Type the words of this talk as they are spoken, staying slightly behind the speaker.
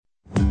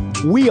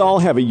We all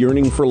have a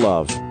yearning for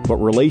love, but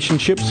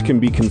relationships can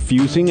be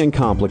confusing and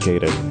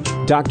complicated.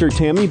 Dr.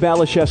 Tammy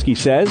Balashevsky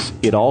says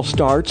it all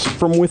starts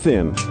from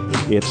within.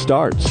 It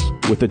starts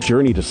with a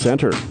journey to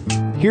center.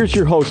 Here's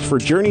your host for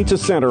Journey to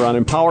Center on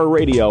Empower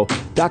Radio,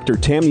 Dr.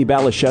 Tammy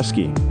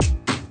Balashevsky.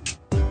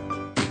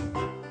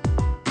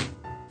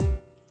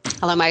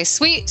 Hello, my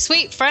sweet,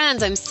 sweet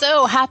friends. I'm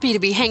so happy to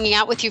be hanging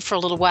out with you for a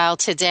little while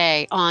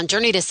today on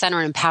Journey to Center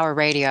and Empower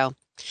Radio.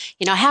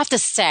 You know, I have to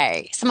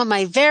say, some of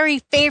my very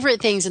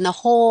favorite things in the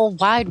whole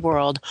wide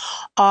world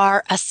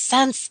are a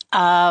sense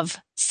of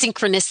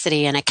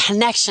synchronicity and a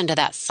connection to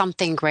that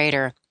something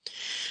greater.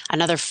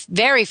 Another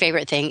very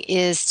favorite thing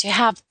is to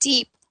have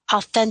deep,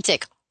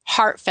 authentic,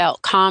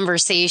 heartfelt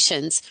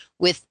conversations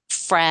with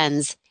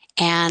friends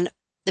and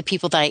the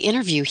people that I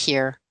interview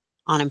here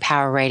on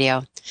Empower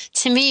Radio.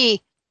 To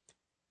me,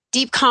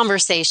 deep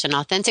conversation,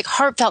 authentic,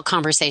 heartfelt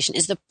conversation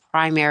is the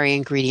primary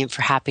ingredient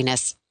for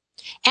happiness.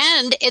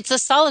 And it's a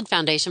solid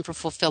foundation for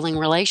fulfilling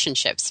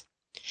relationships.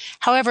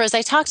 However, as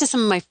I talk to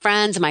some of my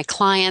friends and my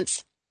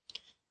clients,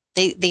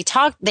 they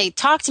talk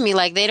to me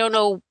like they don't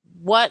know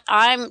what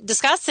I'm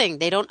discussing.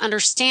 They don't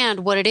understand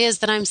what it is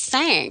that I'm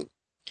saying.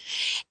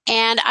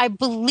 And I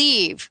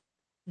believe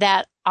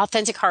that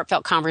authentic,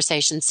 heartfelt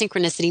conversation,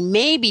 synchronicity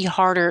may be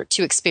harder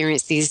to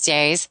experience these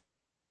days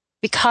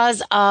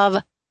because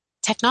of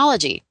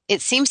technology.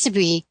 It seems to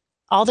be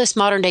all this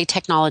modern day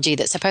technology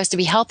that's supposed to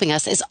be helping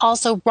us is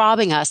also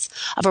robbing us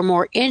of our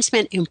more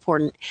intimate,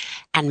 important,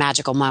 and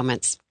magical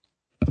moments.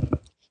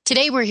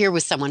 Today, we're here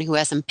with someone who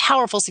has some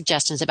powerful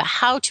suggestions about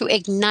how to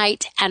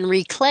ignite and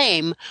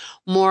reclaim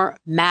more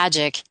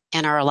magic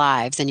in our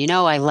lives. And you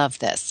know, I love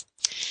this.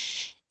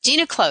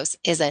 Gina Kloes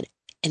is an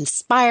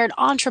inspired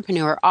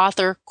entrepreneur,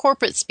 author,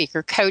 corporate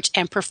speaker, coach,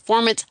 and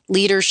performance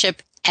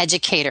leadership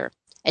educator.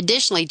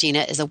 Additionally,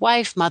 Gina is a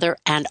wife, mother,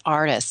 and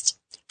artist.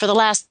 For the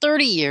last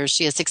 30 years,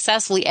 she has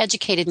successfully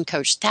educated and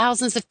coached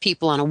thousands of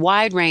people on a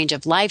wide range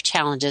of life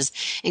challenges,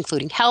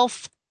 including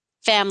health,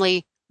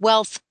 family,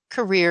 wealth,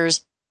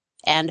 careers,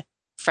 and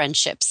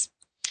friendships.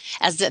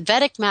 As the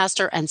Vedic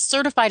Master and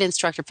certified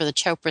instructor for the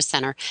Chopra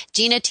Center,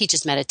 Gina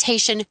teaches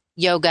meditation,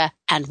 yoga,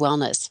 and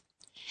wellness.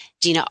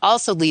 Gina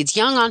also leads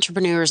young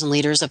entrepreneurs and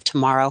leaders of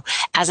tomorrow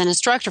as an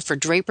instructor for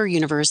Draper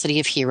University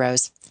of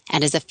Heroes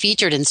and is a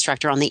featured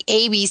instructor on the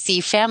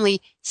ABC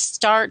Family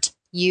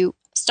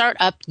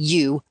Startup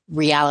You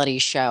reality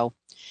show.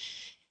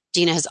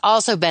 Gina has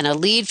also been a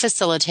lead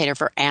facilitator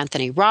for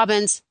Anthony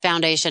Robbins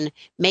Foundation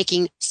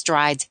Making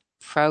Strides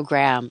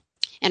program.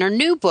 In her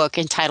new book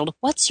entitled,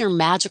 What's Your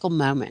Magical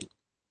Moment?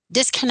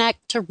 Disconnect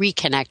to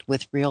reconnect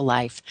with real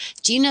life.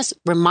 Gina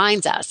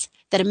reminds us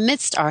that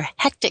amidst our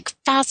hectic,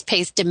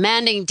 fast-paced,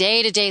 demanding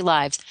day-to-day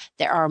lives,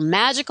 there are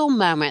magical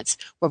moments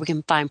where we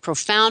can find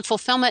profound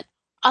fulfillment,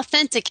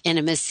 authentic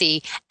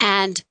intimacy,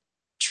 and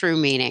true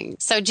meaning.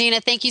 So, Gina,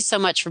 thank you so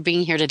much for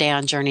being here today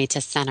on Journey to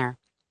Center.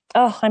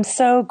 Oh, I'm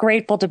so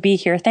grateful to be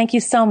here. Thank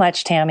you so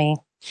much, Tammy.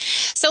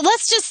 So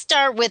let's just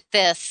start with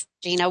this,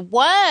 Gina.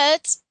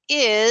 What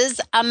is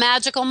a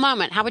magical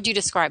moment? How would you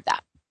describe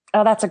that?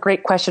 Oh, that's a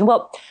great question.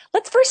 Well,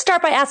 let's first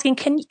start by asking,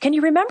 can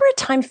you remember a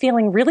time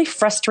feeling really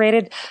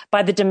frustrated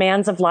by the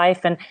demands of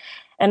life? And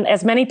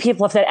as many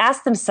people have said,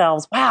 ask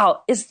themselves,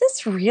 wow, is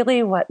this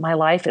really what my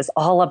life is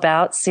all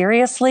about?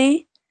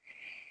 Seriously?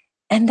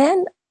 And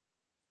then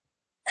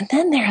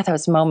there are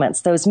those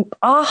moments, those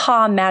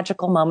aha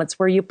magical moments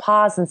where you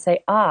pause and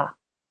say,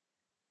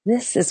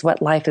 this is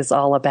what life is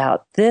all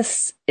about.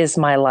 This is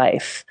my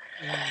life.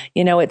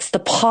 You know, it's the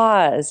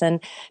pause. And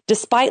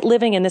despite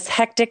living in this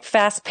hectic,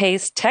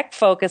 fast-paced,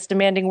 tech-focused,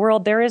 demanding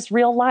world, there is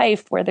real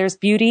life where there's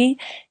beauty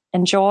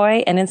and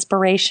joy and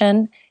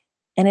inspiration.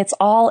 And it's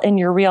all in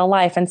your real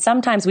life. And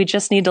sometimes we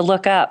just need to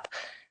look up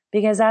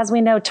because as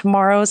we know,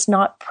 tomorrow's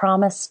not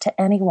promised to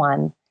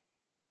anyone.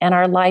 And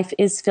our life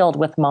is filled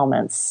with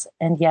moments,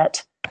 and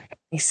yet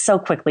they so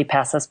quickly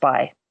pass us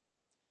by.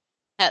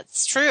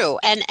 That's true.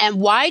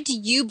 And why do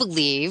you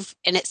believe,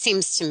 and it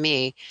seems to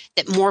me,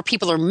 that more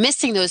people are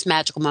missing those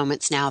magical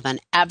moments now than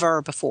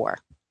ever before?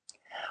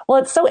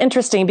 Well, it's so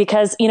interesting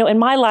because, you know, in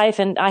my life,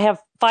 and I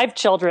have 5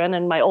 children,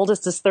 and my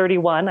oldest is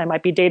 31. I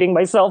might be dating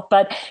myself,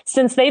 but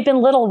since they've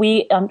been little,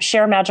 we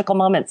share magical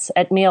moments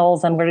at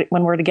meals and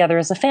when we're together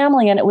as a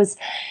family, and it was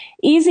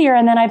easier.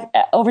 And then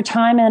over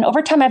time,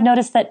 I've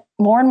noticed that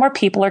more and more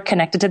people are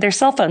connected to their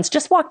cell phones.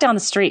 Just walk down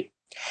the street.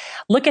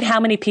 Look at how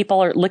many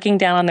people are looking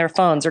down on their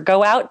phones, or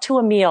go out to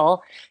a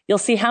meal. You'll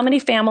see how many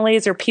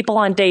families or people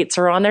on dates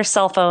are on their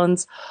cell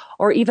phones.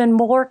 Or even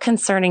more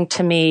concerning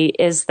to me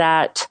is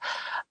that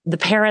the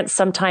parents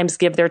sometimes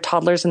give their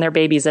toddlers and their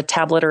babies a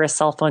tablet or a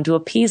cell phone to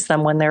appease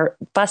them when they're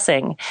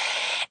fussing.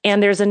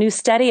 And there's a new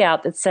study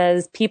out that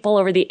says people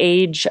over the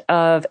age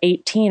of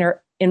 18 are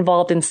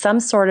involved in some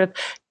sort of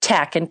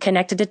tech and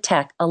connected to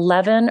tech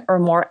 11 or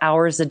more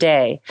hours a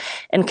day.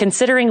 And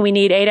considering we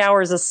need 8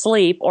 hours of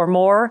sleep or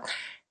more,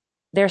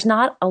 there's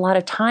not a lot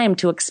of time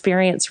to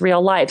experience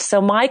real life.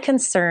 So my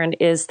concern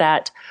is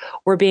that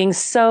we're being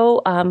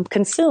so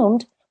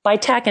consumed by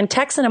tech, and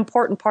tech's an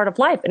important part of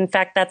life. In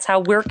fact, that's how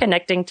we're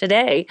connecting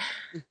today.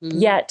 Mm-hmm.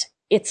 Yet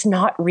it's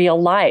not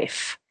real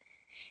life.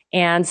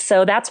 And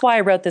so that's why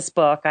I wrote this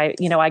book.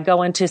 I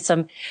go into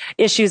some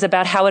issues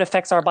about how it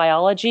affects our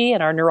biology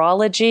and our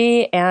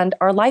neurology and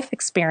our life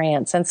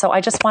experience. And so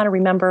I just want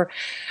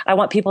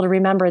people to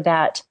remember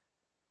that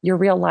your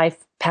real life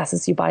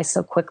passes you by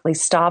so quickly.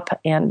 Stop,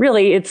 and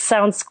really, it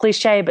sounds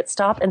cliche, but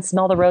stop and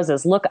smell the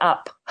roses. Look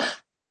up.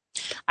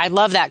 I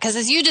love that, because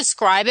as you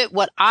describe it,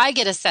 what I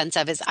get a sense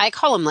of is I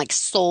call them like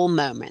soul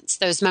moments,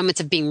 those moments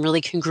of being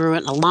really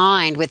congruent and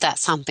aligned with that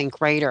something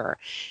greater,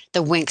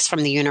 the winks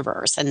from the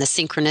universe and the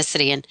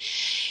synchronicity.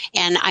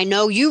 And I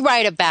know you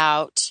write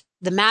about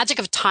the magic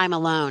of time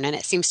alone. And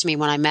it seems to me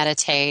when I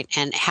meditate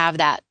and have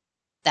that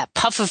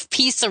puff of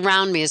peace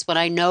around me is when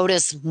I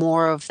notice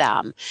more of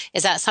them.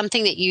 Is that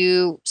something that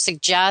you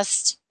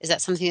suggest? Is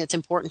that something that's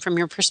important from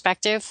your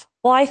perspective?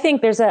 Well, I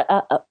think there's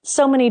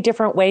so many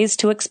different ways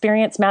to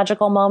experience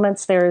magical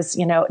moments. There's,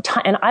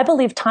 and I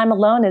believe time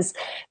alone is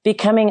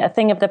becoming a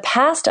thing of the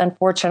past,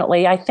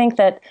 unfortunately. I think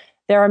that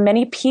there are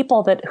many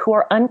people who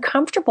are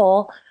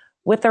uncomfortable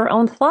with their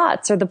own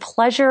thoughts or the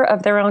pleasure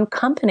of their own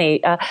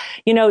company.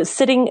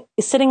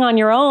 Sitting on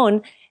your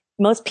own,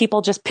 most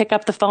people just pick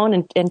up the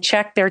phone and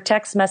check their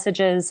text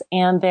messages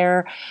and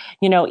their,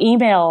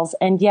 emails.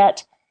 And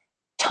yet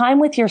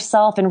time with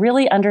yourself and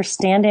really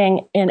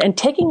understanding and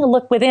taking a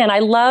look within. I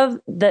love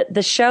that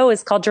the show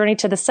is called Journey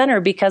to the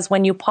Center, because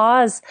when you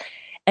pause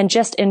and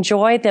just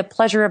enjoy the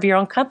pleasure of your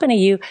own company,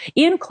 you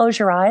even close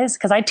your eyes,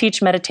 because I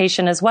teach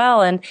meditation as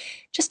well, and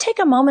just take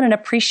a moment and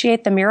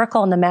appreciate the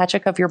miracle and the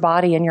magic of your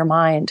body and your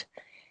mind.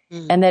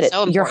 And that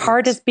your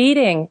heart is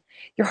beating.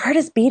 Your heart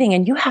is beating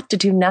and you have to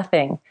do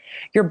nothing.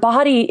 Your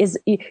body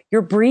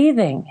you're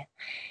breathing.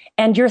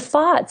 And your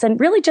thoughts, and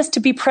really just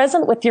to be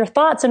present with your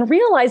thoughts and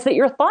realize that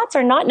your thoughts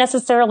are not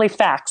necessarily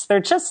facts.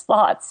 They're just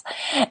thoughts.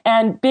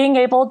 And being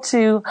able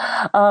to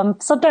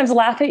sometimes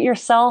laugh at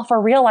yourself or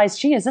realize,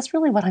 gee, is this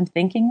really what I'm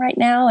thinking right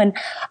now? And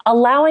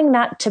allowing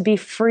that to be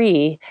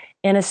free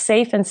in a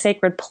safe and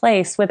sacred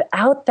place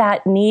without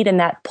that need and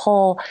that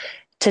pull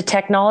to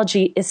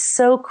technology is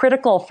so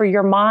critical for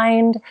your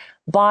mind,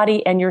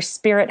 body, and your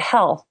spirit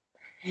health.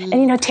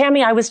 And,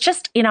 Tammy, I was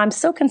just, I'm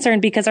so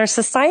concerned because our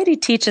society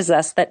teaches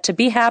us that to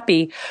be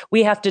happy,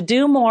 we have to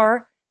do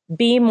more,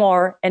 be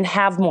more, and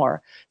have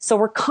more. So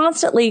we're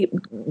constantly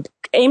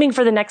aiming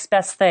for the next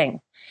best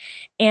thing.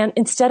 And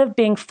instead of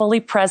being fully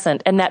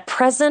present, and that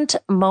present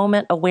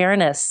moment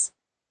awareness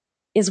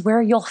is where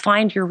you'll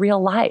find your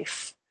real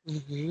life.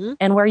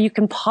 And where you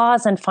can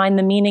pause and find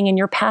the meaning in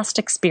your past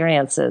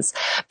experiences.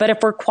 But if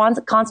we're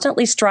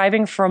constantly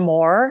striving for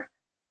more,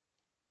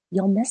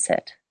 you'll miss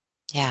it.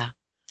 Yeah.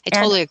 I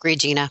totally agree,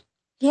 Gina.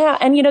 Yeah.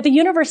 And, the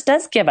universe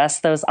does give us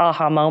those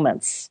aha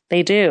moments.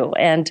 They do.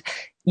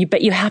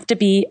 But you have to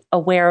be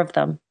aware of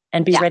them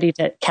and be ready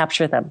to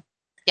capture them.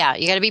 Yeah.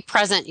 You got to be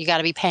present. You got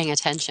to be paying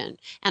attention.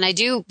 And I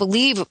do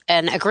believe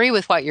and agree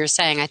with what you're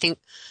saying. I think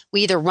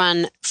we either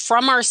run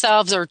from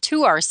ourselves or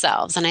to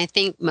ourselves. And I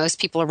think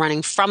most people are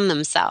running from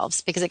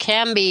themselves because it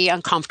can be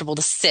uncomfortable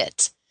to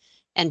sit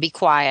and be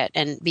quiet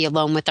and be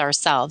alone with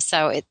ourselves.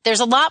 So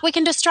there's a lot we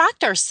can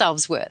distract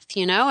ourselves with,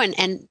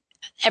 and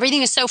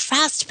everything is so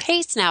fast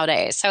paced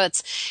nowadays. So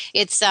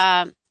it's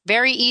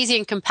very easy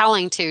and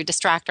compelling to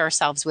distract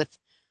ourselves with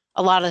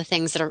a lot of the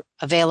things that are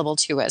available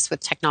to us with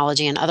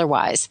technology and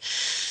otherwise.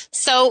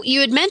 So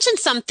you had mentioned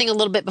something a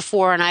little bit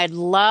before, and I'd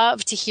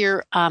love to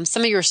hear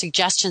some of your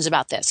suggestions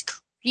about this.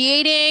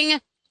 Creating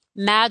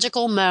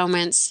magical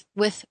moments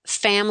with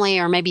family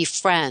or maybe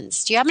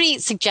friends. Do you have any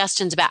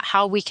suggestions about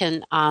how we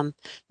can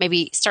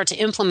maybe start to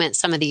implement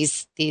some of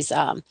these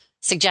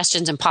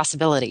suggestions and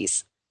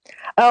possibilities?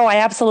 Oh, I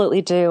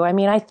absolutely do. I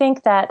mean, I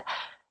think that,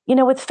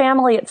 with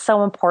family, it's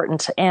so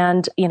important.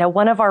 And,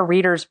 one of our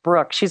readers,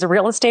 Brooke, she's a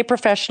real estate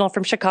professional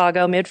from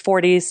Chicago,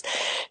 mid-40s.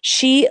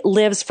 She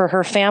lives for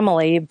her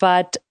family,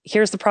 but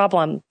here's the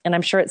problem. And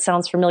I'm sure it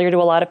sounds familiar to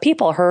a lot of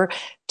people. Her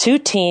 2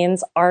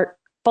 teens are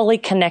fully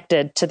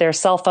connected to their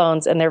cell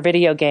phones and their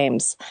video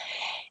games.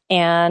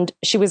 And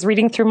she was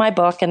reading through my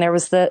book, and there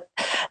was the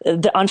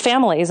on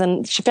families,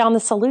 and she found the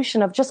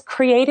solution of just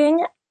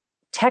creating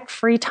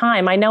tech-free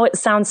time. I know it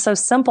sounds so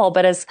simple,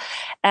 but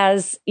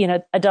as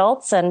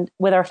adults and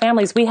with our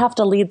families, we have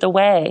to lead the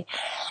way.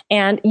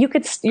 And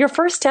your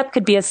first step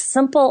could be as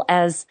simple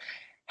as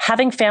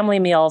having family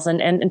meals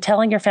and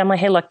telling your family,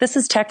 hey, look, this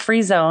is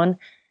tech-free zone,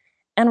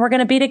 and we're going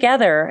to be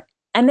together.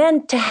 And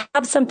then to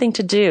have something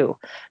to do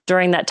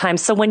during that time.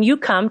 So when you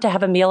come to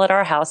have a meal at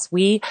our house,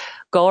 we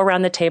go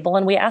around the table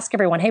and we ask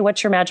everyone, hey,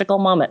 what's your magical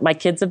moment? My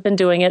kids have been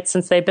doing it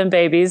since they've been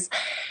babies.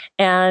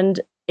 And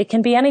it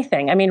can be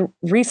anything. I mean,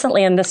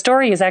 recently, and the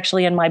story is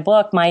actually in my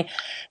book, my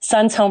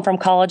son's home from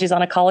college. He's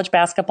on a college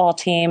basketball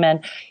team,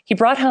 and he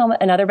brought home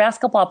another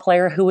basketball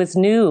player who was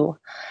new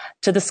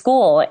to the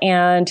school,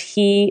 and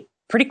he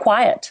pretty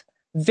quiet,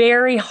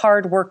 very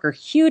hard worker,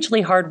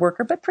 hugely hard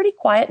worker, but pretty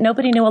quiet.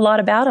 Nobody knew a lot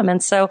about him.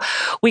 And so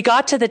we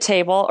got to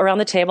around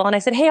the table, and I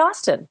said, hey,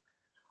 Austin,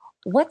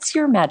 what's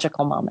your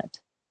magical moment?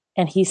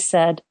 And he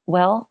said,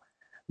 well,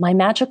 My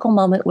magical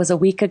moment was a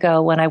week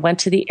ago when I went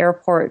to the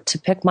airport to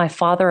pick my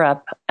father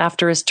up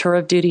after his tour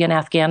of duty in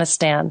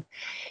Afghanistan.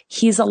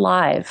 He's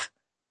alive.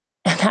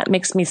 And that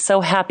makes me so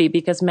happy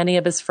because many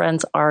of his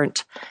friends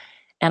aren't.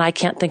 And I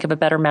can't think of a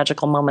better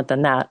magical moment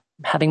than that,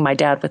 having my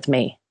dad with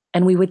me.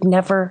 And we would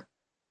never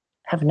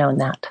have known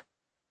that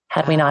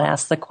had we not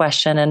asked the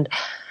question. And,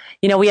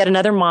 we had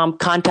another mom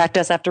contact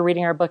us after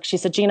reading our book. She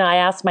said, Gina, I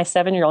asked my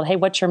 7-year-old, hey,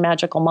 what's your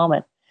magical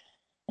moment?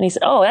 And he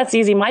said, oh, that's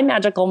easy. My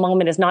magical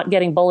moment is not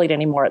getting bullied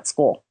anymore at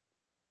school.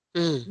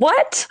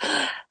 What?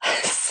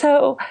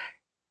 So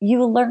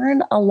you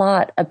learn a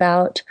lot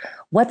about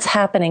what's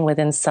happening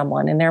within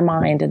someone, in their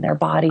mind, in their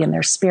body, in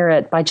their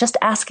spirit, by just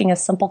asking a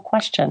simple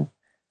question.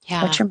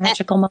 Yeah. What's your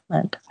magical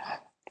moment?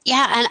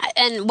 Yeah.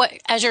 And what,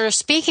 as you're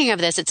speaking of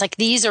this, it's like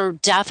these are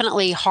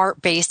definitely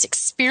heart-based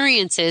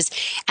experiences.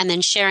 And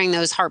then sharing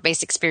those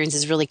heart-based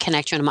experiences really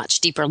connect you on a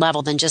much deeper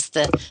level than just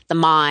the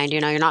mind.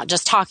 You're not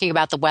just talking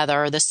about the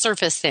weather or the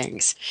surface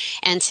things.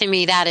 And to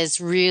me, that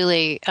is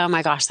really, oh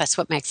my gosh, that's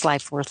what makes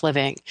life worth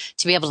living,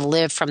 to be able to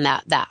live from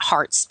that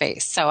heart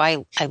space. So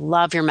I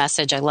love your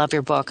message. I love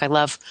your book. I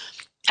love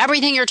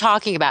everything you're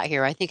talking about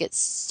here. I think it's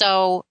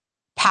so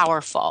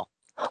powerful.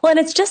 Well, and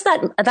it's just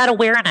that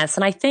awareness.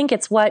 And I think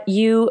it's what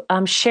you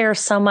share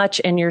so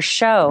much in your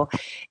show.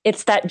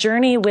 It's that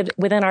journey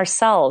within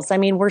ourselves. I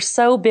mean, we're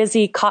so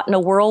busy, caught in a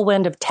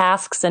whirlwind of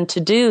tasks and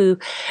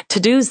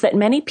to-dos that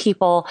many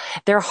people,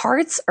 their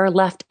hearts are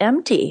left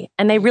empty.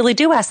 And they really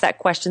do ask that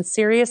question,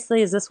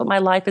 seriously, is this what my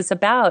life is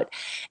about?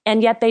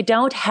 And yet they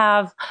don't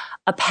have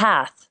a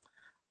path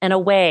and a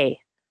way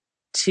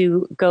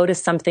to go to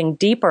something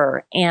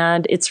deeper.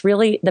 And it's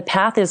really, the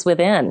path is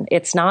within.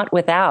 It's not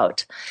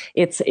without.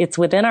 It's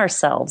within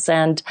ourselves.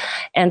 And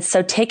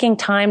so taking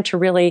time to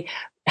really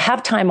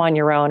have time on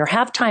your own or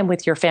have time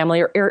with your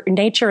family or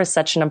nature is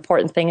such an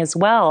important thing as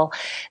well,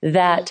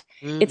 that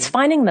it's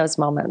finding those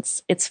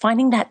moments. It's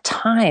finding that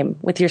time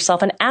with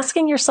yourself and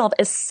asking yourself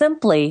as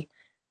simply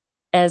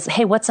as,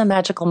 hey, what's a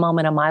magical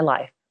moment in my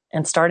life?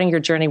 And starting your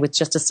journey with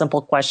just a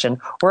simple question,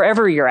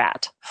 wherever you're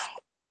at.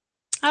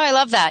 Oh, I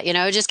love that.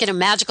 Just get a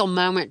magical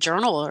moment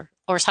journal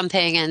or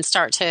something and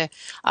start to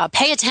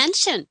pay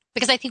attention,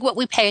 because I think what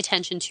we pay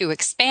attention to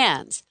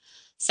expands.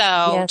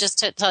 So just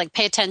to like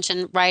pay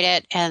attention, write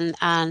it. And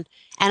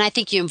I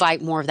think you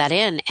invite more of that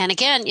in. And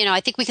again,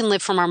 I think we can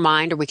live from our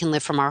mind or we can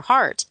live from our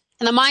heart.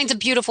 And the mind's a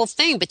beautiful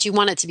thing, but you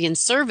want it to be in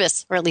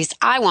service, or at least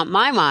I want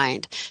my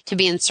mind to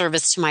be in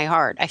service to my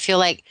heart. I feel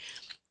like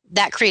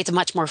that creates a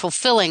much more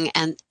fulfilling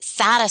and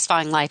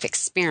satisfying life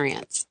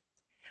experience.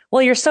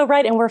 Well, you're so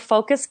right. And where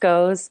focus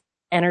goes,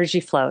 energy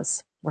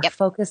flows. Where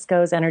focus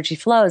goes, energy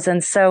flows.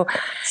 And so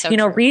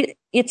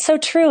it's so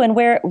true. And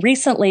where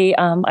recently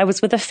I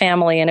was with a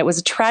family, and it was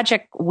a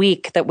tragic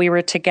week that we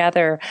were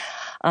together.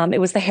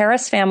 It was the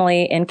Harris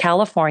family in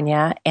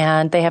California,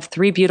 and they have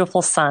 3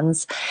 beautiful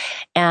sons.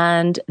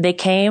 And they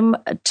came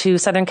to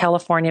Southern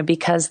California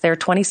because their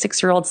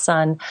 26-year-old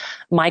son,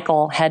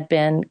 Michael, had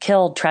been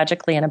killed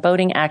tragically in a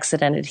boating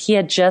accident. And he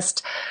had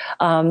just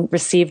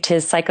received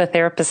his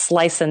psychotherapist's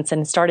license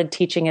and started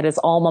teaching at his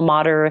alma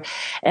mater.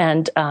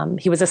 And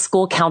he was a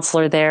school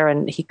counselor there,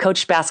 and he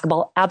coached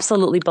basketball,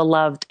 absolutely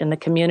beloved in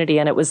the community.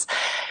 And it was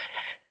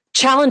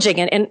challenging.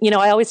 And,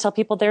 I always tell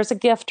people there's a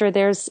gift or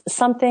there's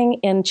something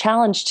in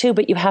challenge too,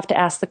 but you have to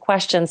ask the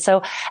question.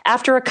 So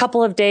after a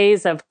couple of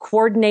days of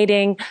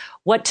coordinating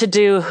what to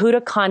do, who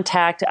to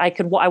contact, I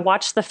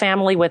watched the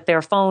family with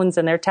their phones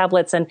and their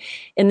tablets, and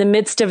in the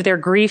midst of their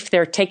grief,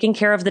 they're taking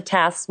care of the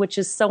tasks, which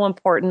is so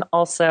important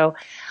also.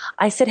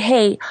 I said,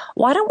 hey,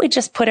 why don't we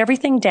just put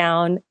everything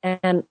down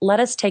and let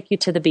us take you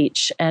to the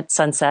beach at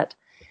sunset?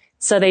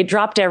 So they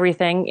dropped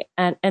everything,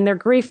 and their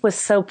grief was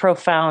so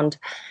profound.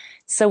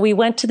 So we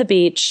went to the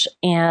beach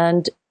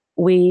and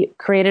we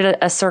created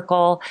a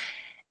circle,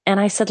 and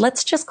I said,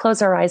 let's just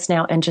close our eyes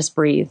now and just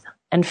breathe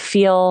and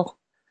feel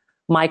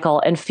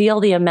Michael and feel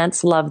the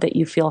immense love that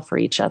you feel for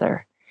each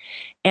other.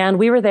 And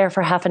we were there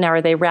for half an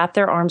hour. They wrapped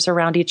their arms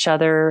around each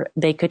other.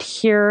 They could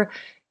hear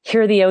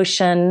the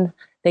ocean.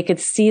 They could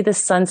see the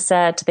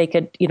sunset. They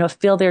could,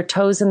 feel their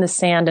toes in the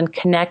sand and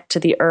connect to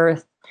the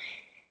earth.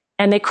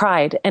 And they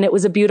cried. And it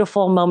was a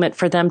beautiful moment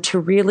for them to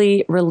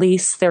really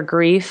release their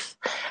grief.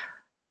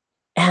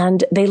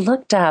 And they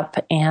looked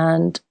up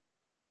and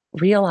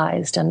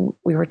realized, and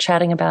we were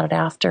chatting about it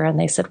after, and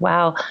they said,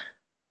 wow,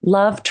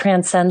 love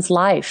transcends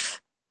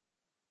life.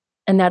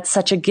 And that's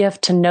such a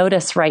gift to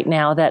notice right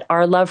now, that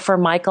our love for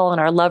Michael and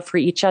our love for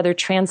each other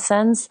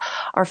transcends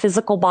our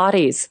physical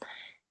bodies.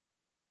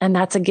 And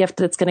that's a gift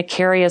that's going to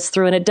carry us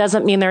through. And it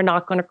doesn't mean they're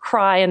not going to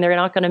cry and they're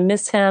not going to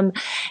miss him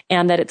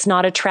and that it's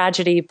not a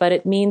tragedy, but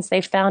it means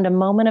they found a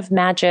moment of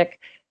magic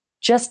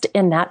just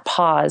in that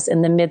pause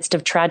in the midst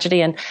of tragedy.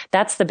 And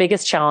that's the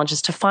biggest challenge,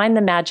 is to find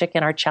the magic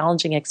in our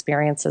challenging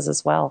experiences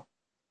as well.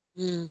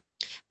 But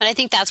I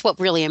think that's what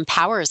really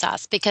empowers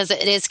us, because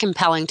it is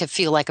compelling to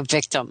feel like a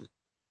victim.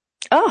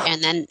 Oh,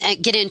 and then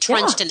get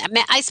entrenched in.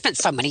 I spent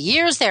so many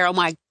years there. Oh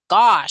my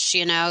gosh,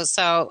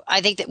 So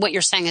I think that what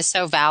you're saying is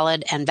so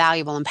valid and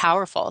valuable and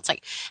powerful. It's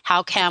like,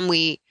 how can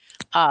we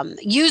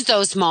use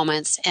those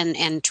moments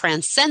and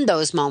transcend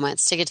those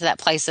moments to get to that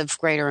place of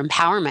greater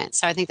empowerment.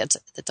 So I think that's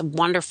a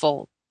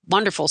wonderful,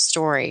 wonderful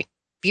story.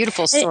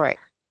 Beautiful story.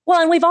 Well,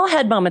 and we've all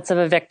had moments of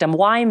a victim.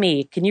 Why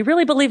me? Can you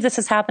really believe this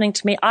is happening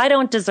to me? I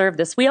don't deserve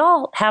this. We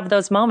all have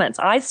those moments.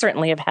 I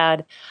certainly have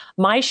had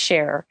my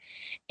share.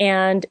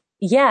 And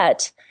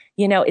yet,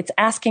 it's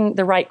asking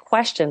the right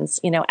questions.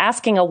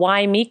 Asking a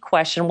why me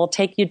question will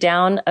take you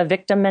down a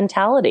victim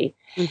mentality.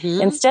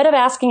 Mm-hmm. Instead of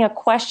asking a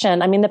question,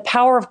 the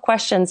power of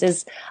questions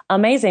is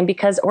amazing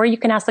or you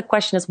can ask the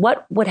question is,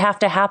 what would have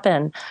to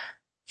happen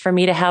for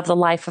me to have the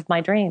life of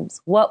my dreams?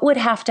 What would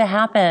have to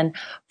happen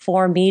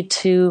for me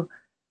to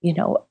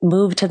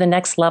move to the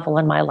next level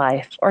in my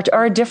life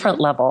or a different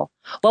level?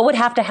 What would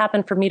have to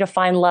happen for me to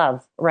find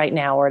love right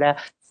now or to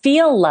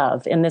feel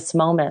love in this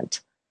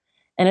moment?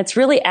 And it's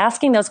really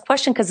asking those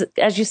questions because,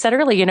 as you said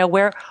earlier,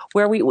 where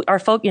we are,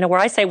 where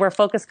I say where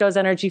focus goes,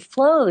 energy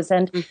flows,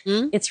 and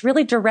it's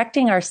really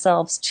directing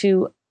ourselves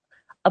to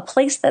a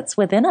place that's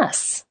within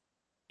us.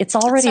 It's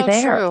already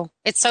there. True.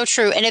 It's so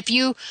true. And if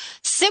you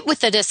sit with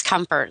the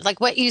discomfort, like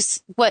what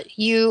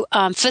you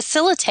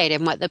facilitate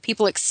and what the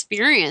people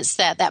experience,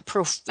 that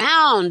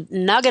profound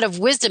nugget of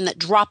wisdom that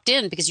dropped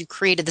in because you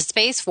created the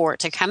space for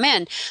it to come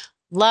in,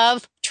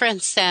 love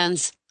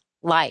transcends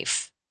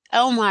life.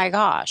 Oh my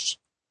gosh.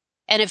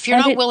 And if you're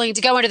not willing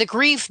to go into the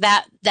grief,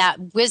 that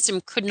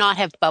wisdom could not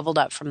have bubbled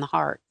up from the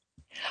heart.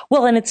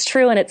 Well, and it's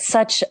true. And it's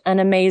such an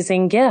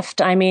amazing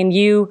gift.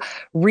 You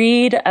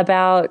read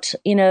about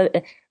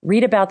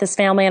this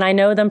family, and I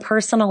know them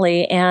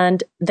personally,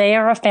 and they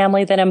are a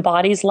family that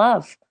embodies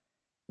love.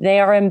 They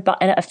are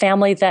a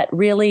family that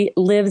really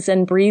lives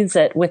and breathes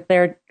it with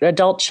their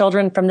adult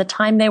children from the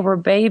time they were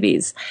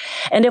babies.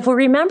 And if we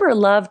remember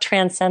love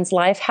transcends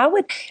life, how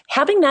would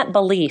having that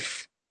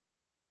belief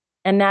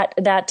and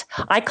that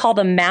I call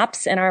them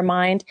maps in our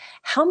mind,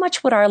 how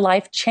much would our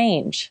life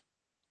change?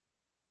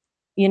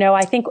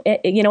 I think,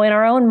 in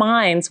our own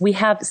minds, we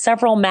have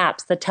several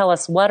maps that tell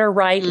us what are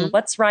right and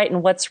what's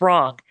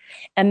wrong.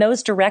 And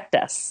those direct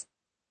us.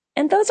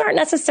 And those aren't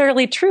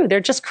necessarily true. They're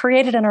just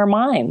created in our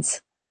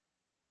minds.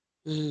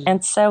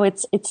 And so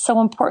it's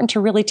so important to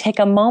really take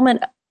a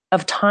moment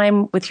of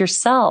time with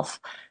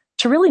yourself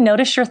to really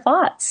notice your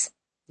thoughts.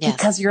 Yes.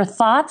 Because your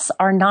thoughts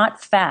are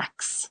not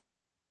facts.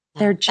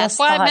 They're just That's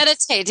why thoughts. I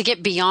meditate, to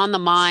get beyond the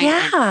mind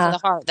and to the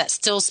heart, that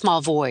still small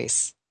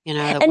voice.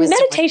 And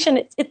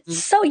meditation,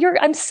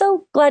 I'm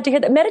so glad to hear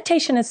that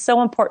meditation is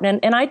so important.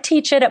 And I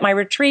teach it at my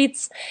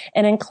retreats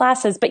and in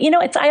classes. But,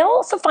 I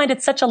also find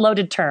it's such a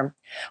loaded term.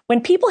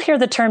 When people hear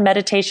the term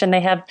meditation,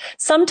 they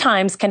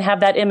sometimes can have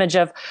that image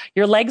of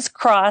your legs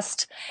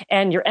crossed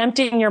and you're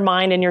emptying your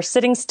mind and you're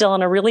sitting still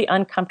in a really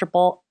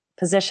uncomfortable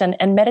position.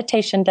 And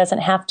meditation doesn't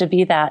have to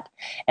be that.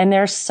 And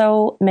there's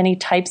so many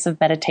types of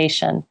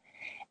meditation.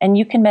 And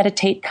you can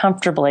meditate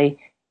comfortably,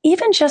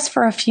 even just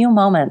for a few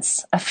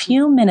moments, a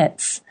few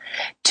minutes,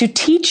 to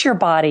teach your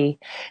body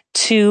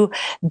to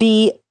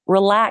be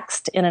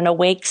relaxed in an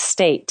awake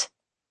state.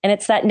 And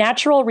it's that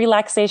natural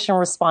relaxation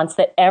response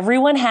that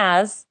everyone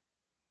has.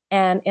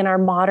 And in our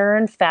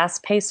modern,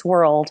 fast-paced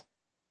world,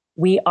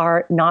 we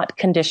are not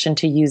conditioned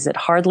to use it,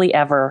 hardly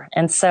ever.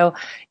 And so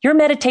your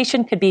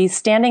meditation could be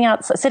sitting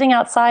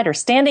outside or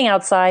standing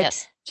outside,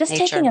 just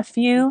nature. Taking a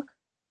few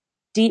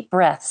deep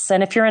breaths.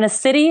 And if you're in a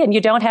city and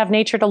you don't have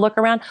nature to look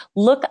around,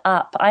 look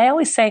up. I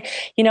always say,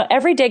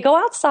 every day, go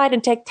outside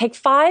and take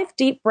 5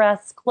 deep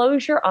breaths,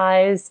 close your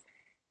eyes,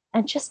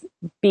 and just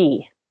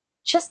be.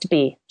 Just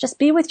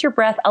be with your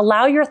breath.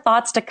 Allow your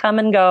thoughts to come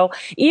and go.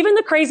 Even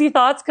the crazy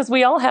thoughts, because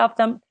we all have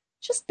them.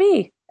 Just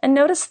be and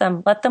notice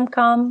them. Let them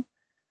come,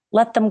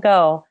 let them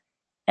go.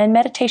 And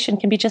meditation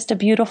can be just a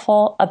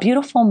beautiful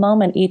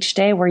moment each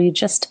day where you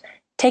just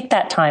take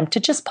that time to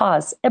just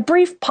pause, a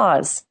brief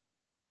pause.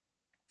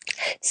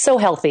 So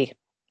healthy.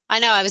 I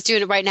know. I was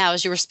doing it right now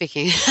as you were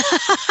speaking.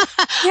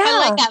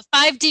 I like that.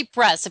 5 deep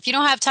breaths. If you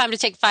don't have time to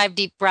take 5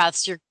 deep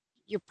breaths,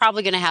 you're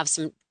probably going to have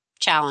some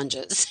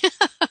challenges.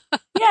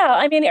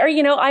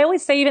 I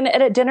always say even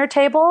at a dinner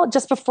table,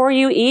 just before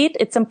you eat,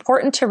 it's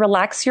important to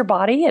relax your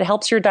body. It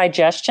helps your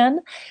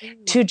digestion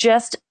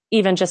to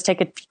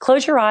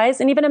close your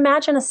eyes and even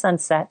imagine a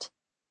sunset.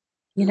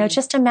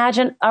 Just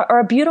imagine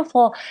a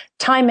beautiful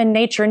time in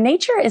nature.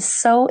 Nature is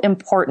so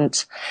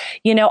important.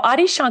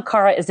 Adi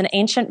Shankara is an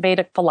ancient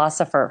Vedic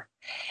philosopher,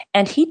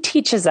 and he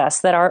teaches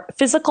us that our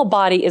physical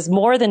body is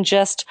more than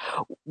just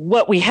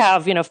what we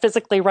have,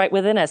 physically right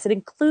within us. It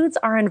includes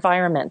our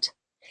environment.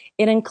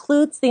 It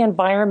includes the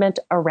environment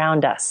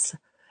around us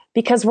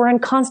because we're in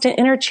constant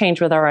interchange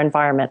with our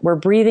environment. We're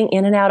breathing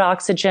in and out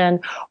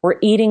oxygen. We're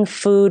eating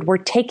food. We're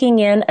taking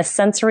in a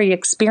sensory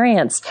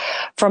experience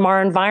from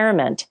our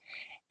environment.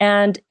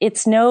 And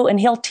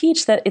he'll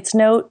teach that it's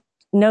no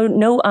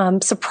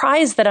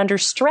surprise that under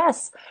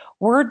stress,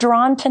 we're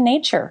drawn to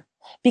nature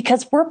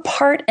because we're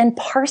part and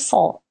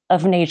parcel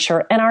of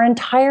nature and our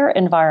entire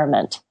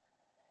environment.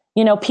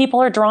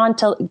 People are drawn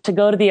to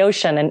go to the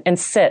ocean and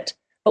sit.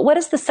 But what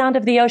does the sound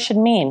of the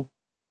ocean mean?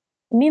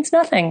 It means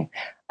nothing.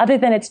 other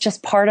than it's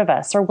just part of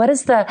us? Or what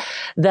does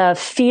the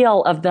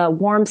feel of the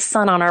warm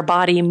sun on our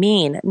body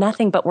mean?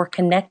 Nothing, but we're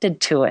connected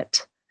to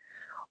it.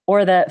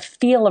 Or the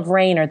feel of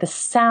rain or the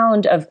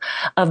sound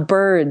of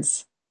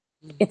birds.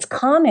 It's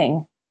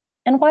calming.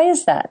 And why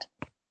is that?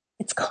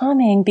 It's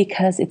calming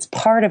because it's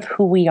part of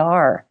who we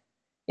are.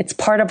 It's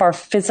part of our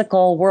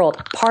physical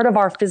world, part of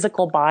our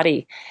physical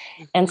body.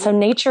 And so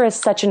nature is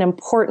such an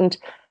important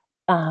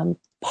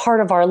part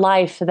of our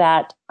life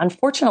that,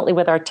 unfortunately,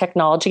 with our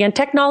technology, and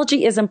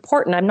technology is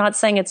important. I'm not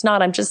saying it's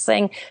not. I'm just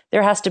saying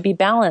there has to be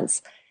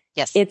balance.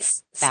 Yes.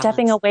 It's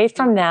stepping away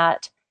from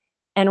that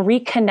and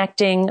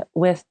reconnecting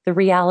with the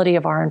reality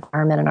of our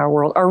environment and our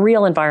world, our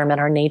real environment,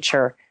 our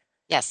nature.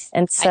 Yes.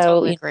 And so, I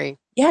totally agree.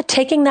 Yeah,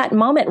 taking that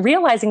moment,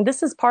 realizing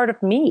this is part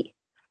of me,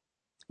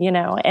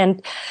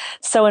 and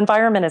so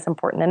environment is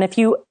important. And if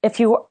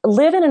you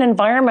live in an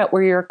environment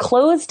where you're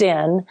closed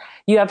in,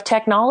 you have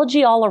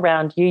technology all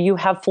around you, you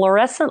have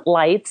fluorescent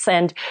lights,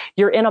 and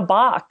you're in a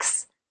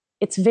box,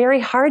 it's very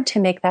hard to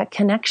make that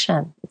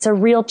connection. It's a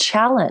real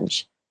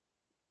challenge.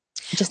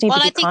 You just need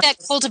to be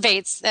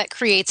conscious. That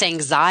creates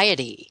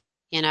anxiety.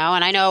 And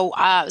I know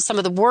some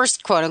of the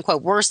worst, quote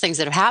unquote, worst things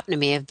that have happened to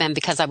me have been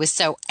because I was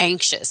so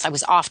anxious. I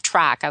was off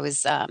track. I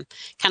was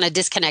kind of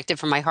disconnected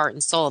from my heart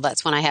and soul.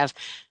 That's when I have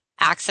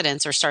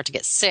accidents or start to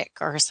get sick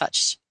or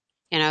such.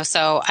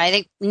 So I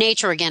think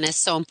nature, again, is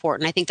so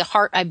important. I think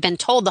I've been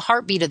told the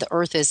heartbeat of the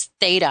earth is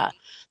theta,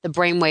 the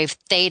brainwave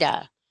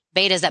theta.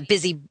 Beta is that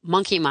busy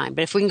monkey mind.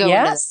 But if we can go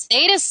into the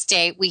theta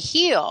state, we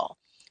heal.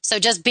 So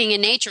just being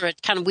in nature,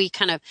 we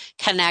kind of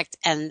connect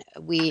and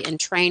we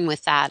entrain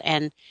with that.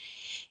 And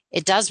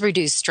it does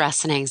reduce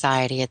stress and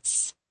anxiety.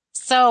 It's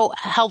so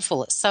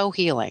helpful. It's so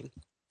healing.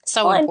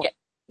 So important.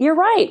 You're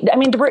right. I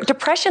mean,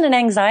 depression and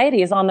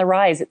anxiety is on the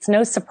rise. It's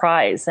no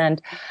surprise. And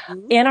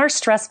in our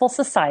stressful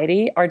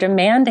society, our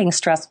demanding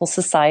stressful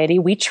society,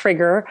 we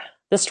trigger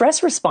the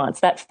stress response,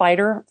 that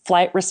fight or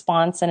flight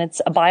response, and it's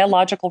a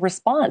biological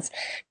response.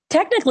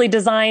 Technically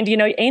designed,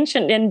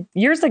 ancient and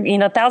years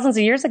ago, thousands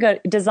of years ago,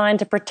 designed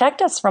to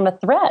protect us from a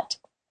threat.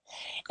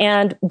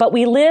 But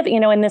we live,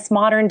 in this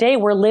modern day,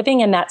 we're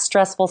living in that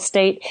stressful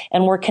state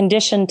and we're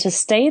conditioned to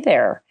stay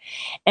there.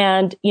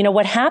 And,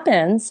 what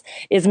happens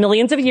is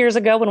millions of years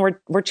ago when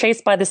we're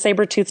chased by the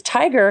saber-toothed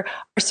tiger,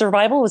 our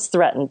survival was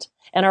threatened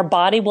and our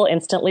body will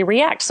instantly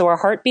react. So our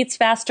heart beats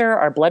faster,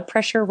 our blood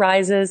pressure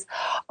rises,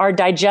 our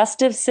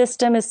digestive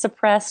system is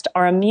suppressed,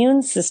 our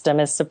immune system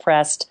is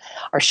suppressed,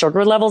 our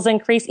sugar levels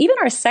increase, even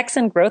our sex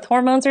and growth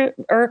hormones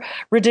are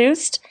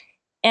reduced.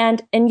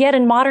 And yet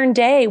in modern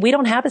day, we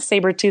don't have a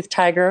saber-toothed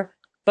tiger,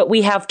 but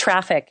we have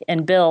traffic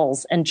and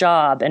bills and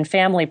job and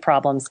family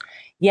problems.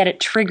 Yet it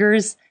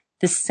triggers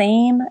the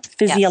same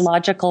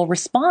physiological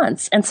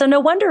response. And so no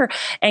wonder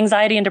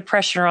anxiety and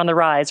depression are on the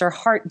rise, or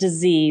heart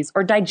disease,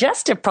 or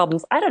digestive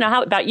problems. I don't know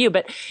how about you,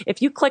 but if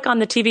you click on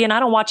the TV, and I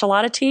don't watch a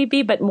lot of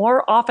TV, but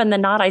more often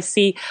than not, I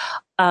see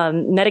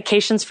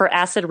medications for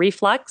acid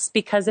reflux,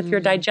 because if your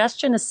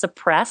digestion is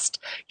suppressed,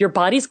 your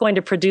body's going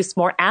to produce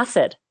more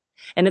acid.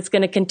 And it's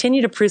going to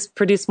continue to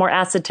produce more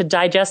acid to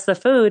digest the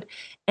food.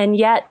 And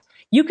yet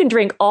you can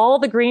drink all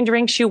the green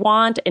drinks you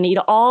want and eat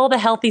all the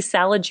healthy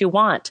salads you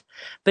want.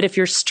 But if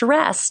you're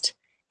stressed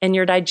and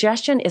your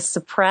digestion is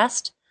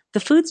suppressed, the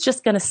food's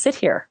just going to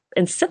sit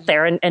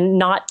there and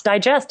not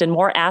digest, and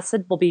more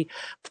acid will be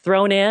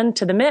thrown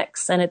into the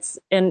mix. And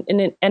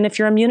if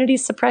your immunity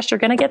is suppressed, you're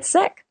going to get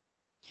sick.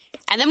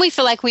 And then we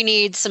feel like we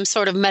need some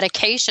sort of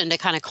medication to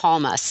kind of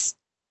calm us.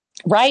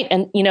 Right.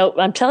 And,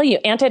 I'm telling you,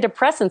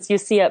 antidepressants, you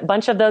see a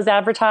bunch of those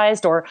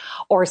advertised, or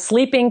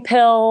sleeping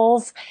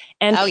pills.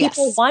 And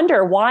people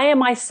wonder, why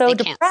am I so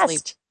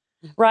depressed?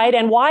 Right.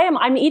 And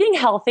I'm eating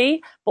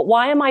healthy, but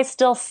why am I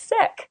still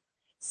sick?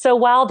 So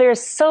while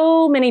there's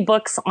so many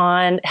books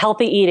on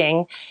healthy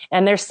eating,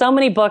 and there's so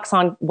many books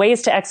on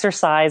ways to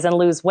exercise and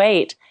lose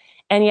weight,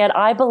 and yet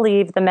I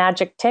believe the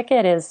magic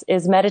ticket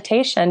is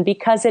meditation,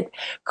 because it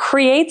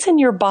creates in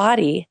your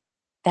body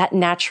that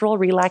natural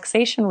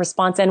relaxation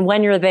response. And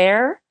when you're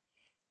there,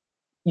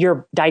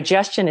 your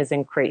digestion is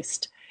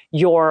increased.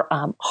 Your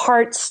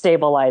heart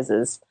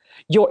stabilizes.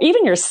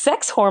 Even your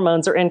sex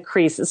hormones are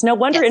increased. It's no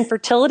wonder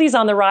infertility is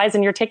on the rise,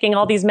 and you're taking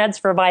all these meds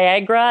for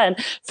Viagra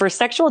and for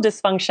sexual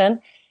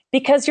dysfunction,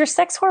 because your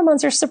sex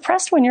hormones are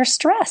suppressed when you're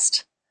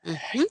stressed.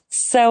 Mm-hmm.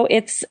 So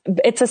it's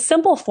a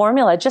simple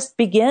formula. Just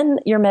begin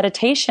your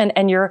meditation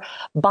and your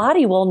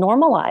body will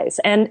normalize.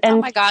 And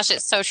oh my gosh,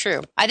 it's so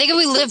true. I think if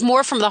we live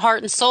more from the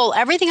heart and soul,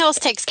 everything else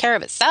takes care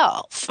of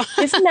itself.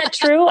 Isn't that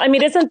true? I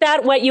mean, isn't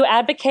that what you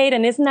advocate?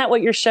 And isn't that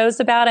what your show's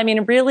about? I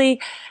mean,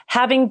 really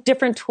having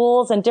different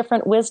tools and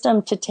different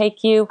wisdom to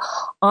take you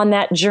on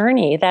that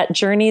journey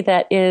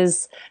that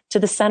is to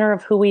the center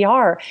of who we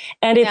are.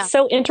 And it's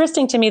so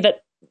interesting to me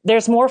that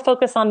there's more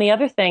focus on the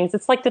other things.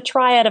 It's like the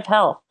triad of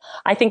health.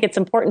 I think it's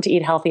important to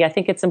eat healthy. I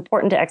think it's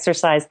important to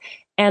exercise.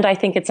 And I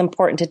think it's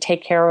important to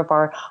take care of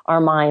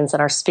our minds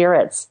and our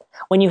spirits.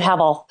 When you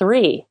have all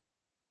three,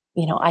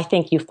 I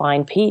think you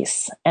find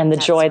peace and the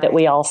joy that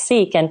we all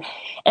seek. And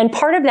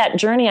part of that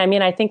journey,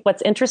 I think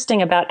what's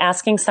interesting about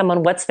asking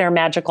someone what's their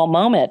magical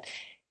moment,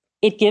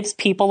 it gives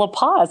people a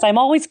pause. I'm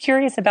always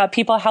curious about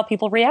how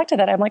people react to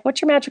that. I'm like,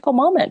 what's your magical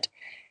moment?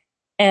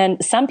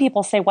 And some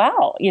people say,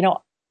 wow,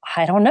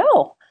 I don't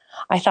know.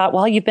 I thought,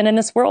 well, you've been in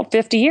this world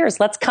 50 years.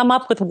 Let's come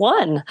up with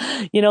one.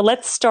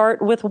 Let's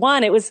start with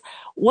one. It was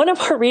one of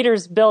our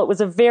readers, Bill. It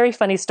was a very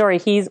funny story.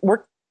 He's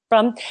worked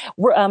from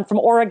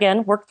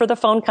Oregon, worked for the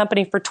phone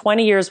company for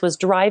 20 years, was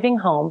driving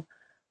home,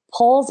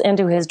 pulls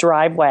into his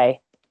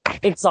driveway,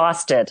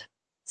 exhausted,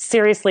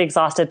 seriously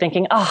exhausted,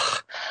 thinking,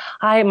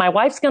 my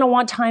wife's going to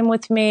want time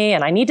with me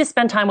and I need to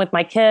spend time with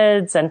my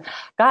kids. And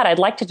God, I'd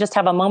like to just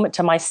have a moment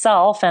to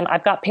myself and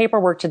I've got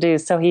paperwork to do.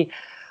 So he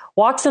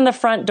walks in the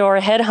front door,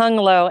 head hung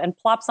low, and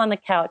plops on the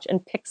couch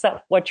and picks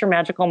up What's Your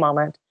Magical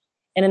Moment?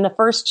 And in the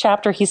first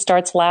chapter, he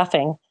starts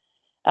laughing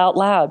out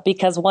loud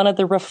because one of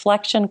the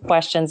reflection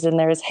questions in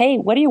there is, hey,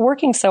 what are you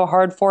working so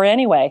hard for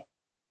anyway?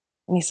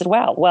 And he said,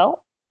 wow,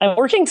 well, I'm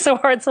working so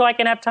hard so I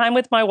can have time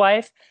with my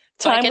wife.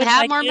 So I can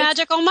have more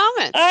magical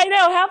moments. I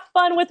know, have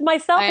fun with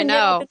myself. I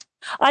know.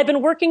 I've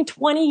been working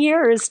 20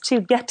 years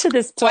to get to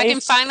this place. So I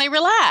can finally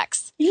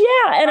relax. Yeah.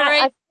 And all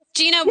right,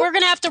 Gina, we're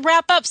going to have to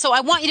wrap up. So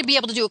I want you to be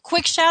able to do a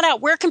quick shout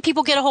out. Where can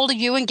people get a hold of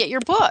you and get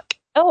your book?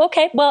 Oh,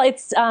 okay. Well,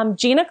 it's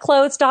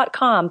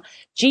GinaKloes.com,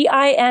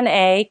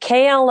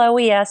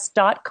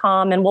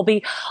 GINAKLOES.com. And we'll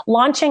be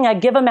launching a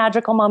Give a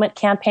Magical Moment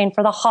campaign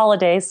for the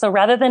holidays. So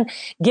rather than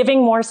giving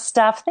more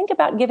stuff, think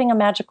about giving a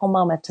magical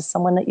moment to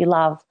someone that you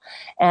love.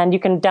 And you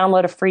can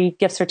download a free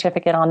gift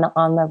certificate on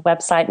the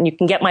website, and you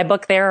can get my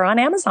book there on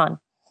Amazon.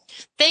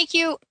 Thank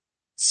you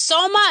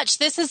so much.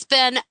 This has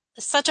been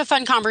such a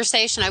fun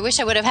conversation. I wish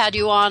I would have had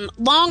you on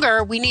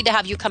longer. We need to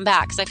have you come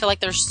back because I feel like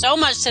there's so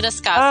much to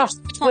discuss. There's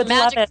so much more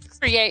magic to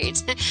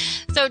create.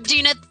 So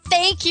Gina,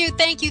 thank you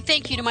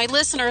to my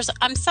listeners.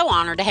 I'm so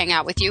honored to hang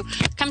out with you.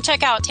 Come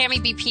check out Tammy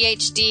B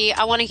PhD.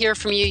 I want to hear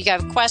from you. You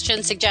have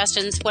questions,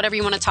 suggestions, whatever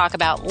you want to talk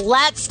about.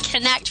 Let's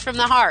connect from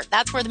the heart.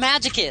 That's where the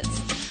magic is.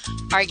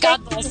 All right.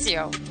 God bless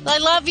you. I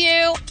love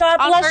you. God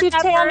bless you,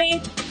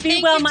 Tammy.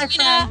 Be well, my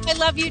friend. I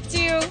love you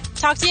too.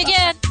 Talk to you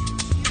again.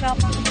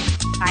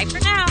 Bye for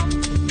now.